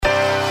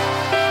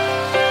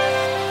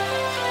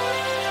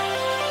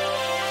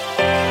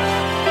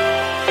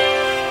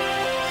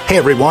Hey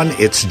everyone,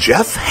 it's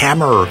Jeff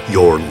Hammer,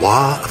 your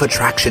Law of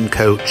Attraction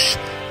coach.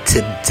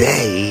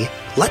 Today,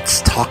 let's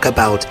talk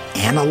about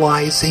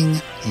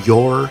analyzing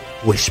your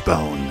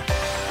wishbone.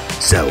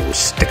 So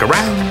stick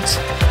around.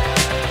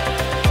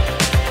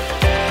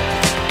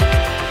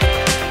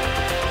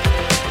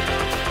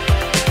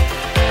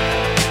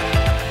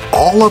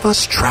 All of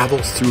us travel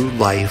through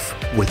life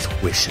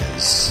with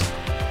wishes.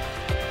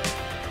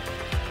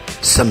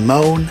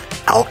 Simone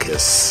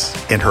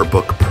Alkis, in her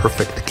book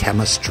Perfect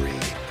Chemistry,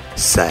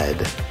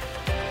 said,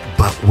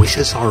 "But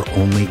wishes are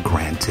only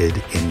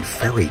granted in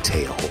fairy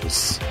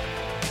tales."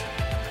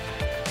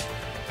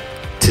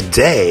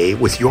 Today,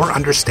 with your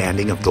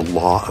understanding of the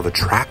law of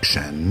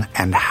attraction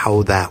and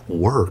how that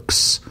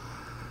works,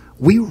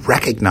 we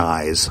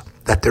recognize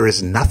that there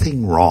is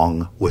nothing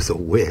wrong with a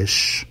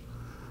wish,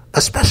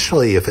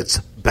 especially if it's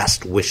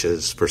best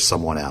wishes for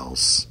someone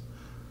else.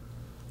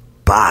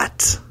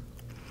 But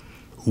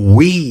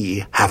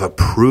we have a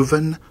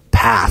proven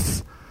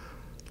path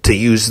to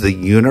use the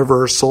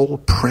universal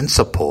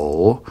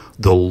principle,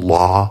 the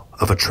law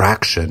of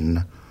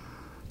attraction,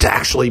 to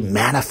actually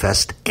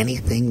manifest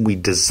anything we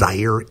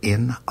desire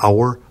in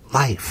our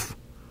life.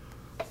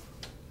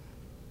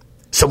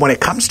 So when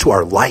it comes to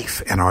our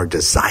life and our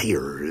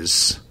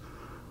desires,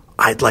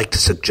 I'd like to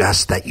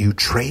suggest that you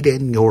trade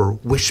in your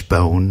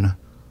wishbone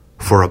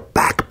for a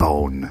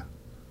backbone.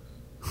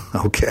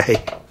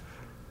 Okay?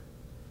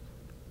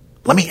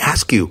 Let me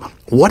ask you,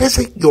 what is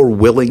it you're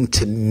willing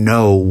to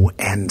know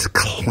and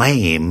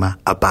claim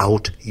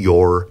about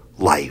your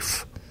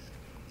life?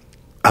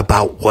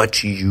 About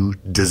what you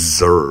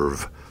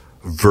deserve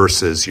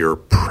versus your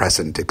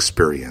present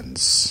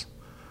experience?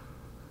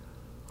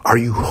 Are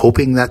you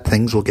hoping that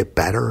things will get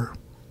better?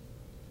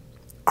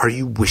 Are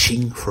you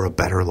wishing for a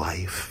better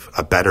life,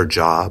 a better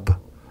job,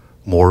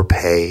 more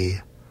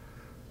pay?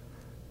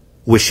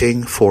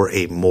 Wishing for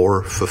a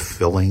more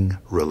fulfilling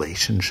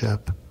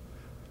relationship?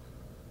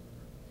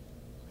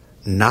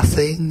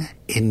 Nothing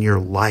in your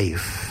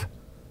life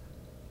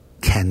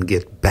can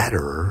get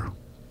better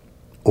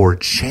or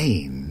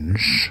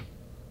change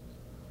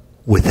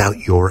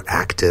without your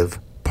active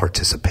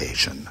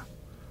participation.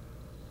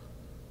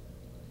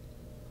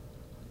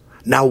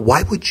 Now,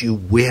 why would you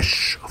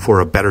wish for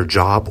a better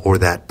job or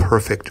that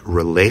perfect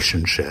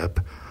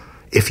relationship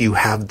if you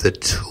have the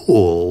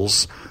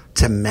tools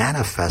to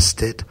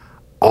manifest it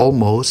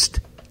almost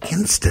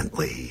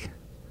instantly?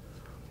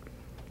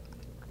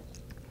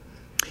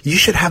 You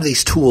should have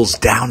these tools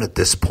down at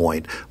this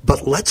point,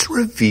 but let's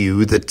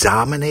review the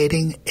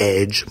dominating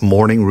edge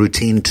morning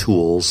routine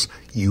tools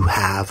you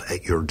have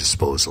at your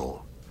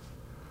disposal.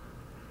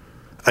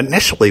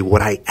 Initially,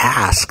 what I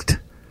asked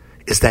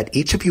is that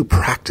each of you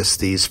practice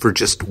these for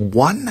just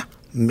 1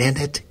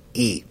 minute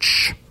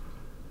each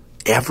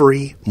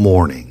every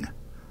morning,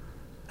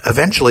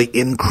 eventually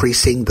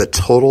increasing the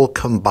total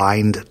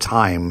combined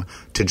time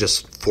to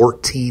just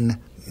 14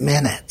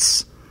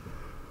 minutes.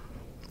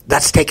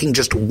 That's taking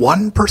just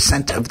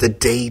 1% of the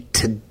day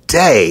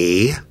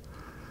today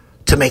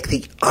to make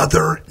the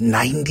other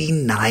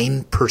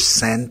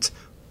 99%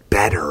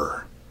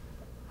 better.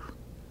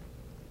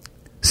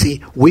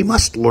 See, we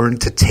must learn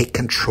to take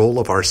control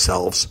of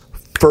ourselves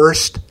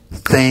first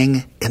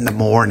thing in the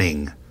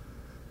morning,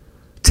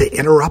 to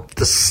interrupt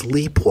the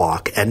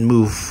sleepwalk and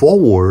move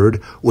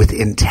forward with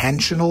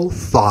intentional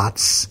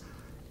thoughts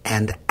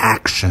and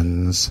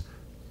actions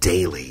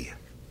daily.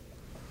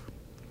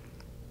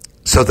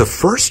 So the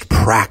first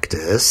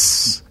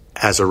practice,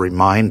 as a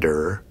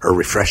reminder or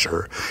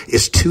refresher,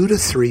 is 2 to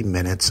 3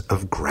 minutes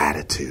of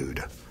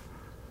gratitude.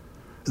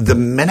 The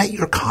minute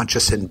you're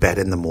conscious in bed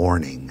in the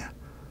morning,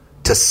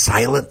 to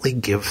silently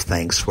give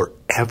thanks for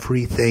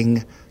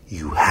everything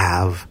you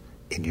have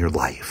in your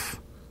life.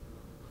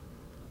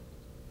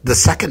 The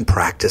second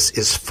practice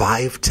is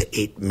 5 to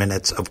 8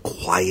 minutes of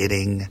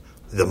quieting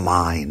the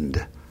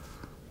mind.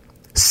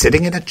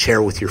 Sitting in a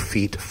chair with your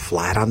feet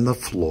flat on the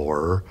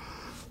floor,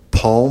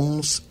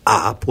 palms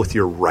up with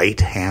your right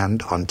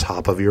hand on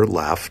top of your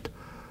left,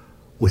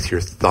 with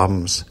your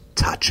thumbs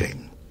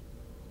touching.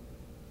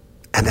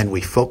 And then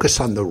we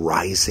focus on the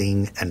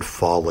rising and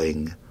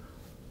falling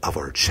of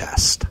our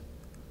chest.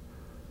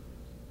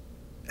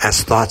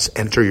 As thoughts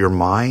enter your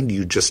mind,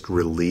 you just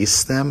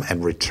release them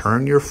and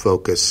return your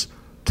focus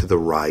to the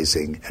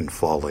rising and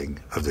falling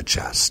of the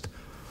chest.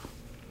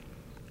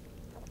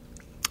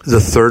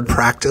 The third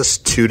practice,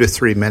 2 to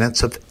 3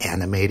 minutes of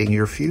animating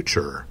your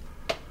future.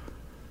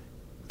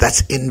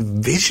 That's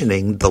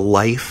envisioning the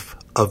life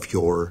of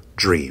your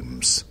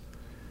dreams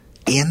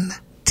in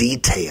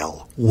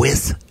detail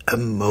with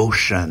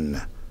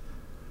emotion.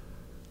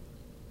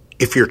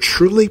 If you're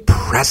truly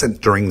present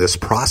during this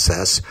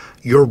process,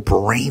 your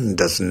brain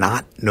does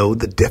not know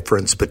the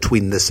difference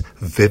between this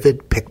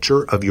vivid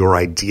picture of your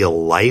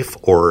ideal life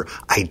or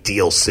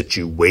ideal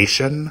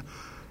situation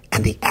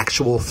and the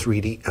actual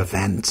 3D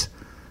event,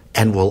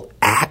 and will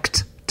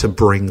act to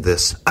bring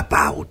this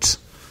about.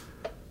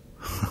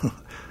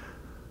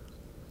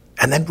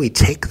 And then we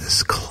take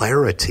this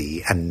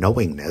clarity and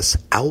knowingness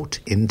out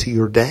into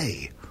your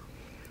day.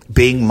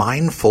 being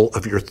mindful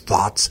of your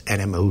thoughts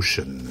and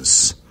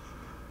emotions,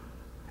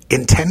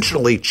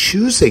 intentionally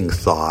choosing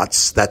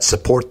thoughts that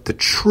support the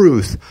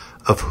truth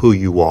of who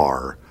you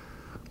are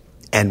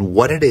and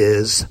what it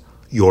is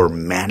you're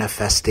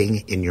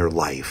manifesting in your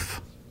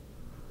life.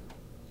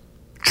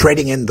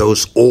 Trading in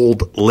those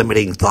old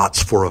limiting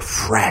thoughts for a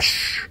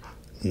fresh,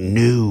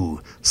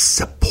 new,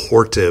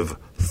 supportive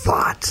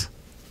thought.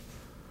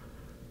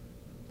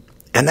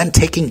 And then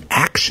taking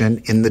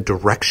action in the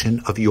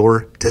direction of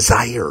your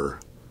desire.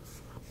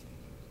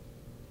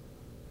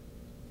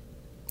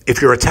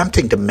 If you're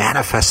attempting to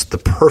manifest the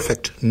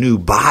perfect new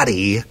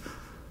body,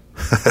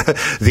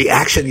 the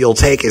action you'll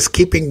take is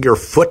keeping your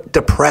foot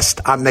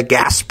depressed on the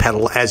gas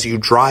pedal as you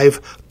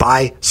drive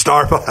by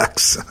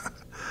Starbucks.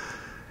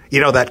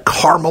 You know, that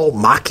caramel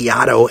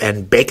macchiato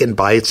and bacon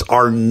bites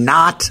are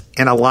not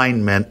in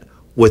alignment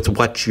with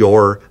what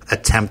you're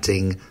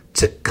attempting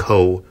to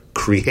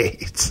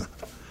co-create.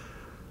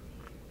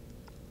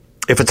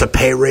 If it's a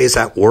pay raise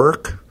at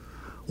work,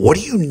 what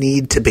do you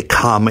need to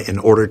become in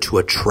order to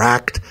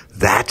attract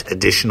that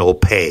additional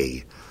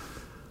pay?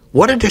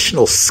 What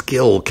additional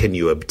skill can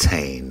you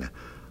obtain?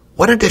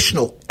 What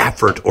additional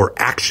effort or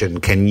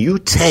action can you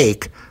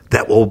take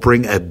that will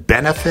bring a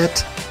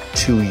benefit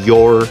to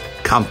your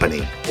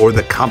company or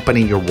the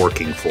company you're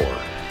working for?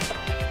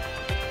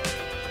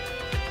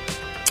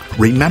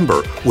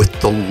 Remember, with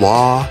the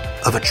law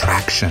of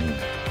attraction,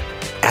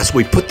 as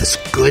we put this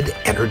good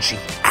energy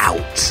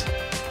out,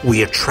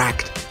 we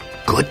attract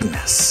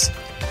goodness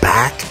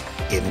back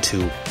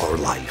into our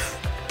life.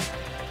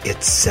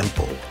 It's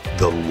simple,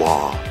 the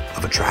law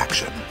of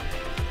attraction.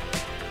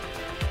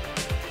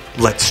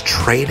 Let's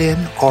trade in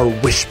our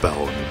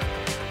wishbone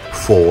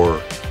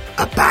for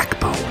a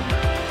backbone.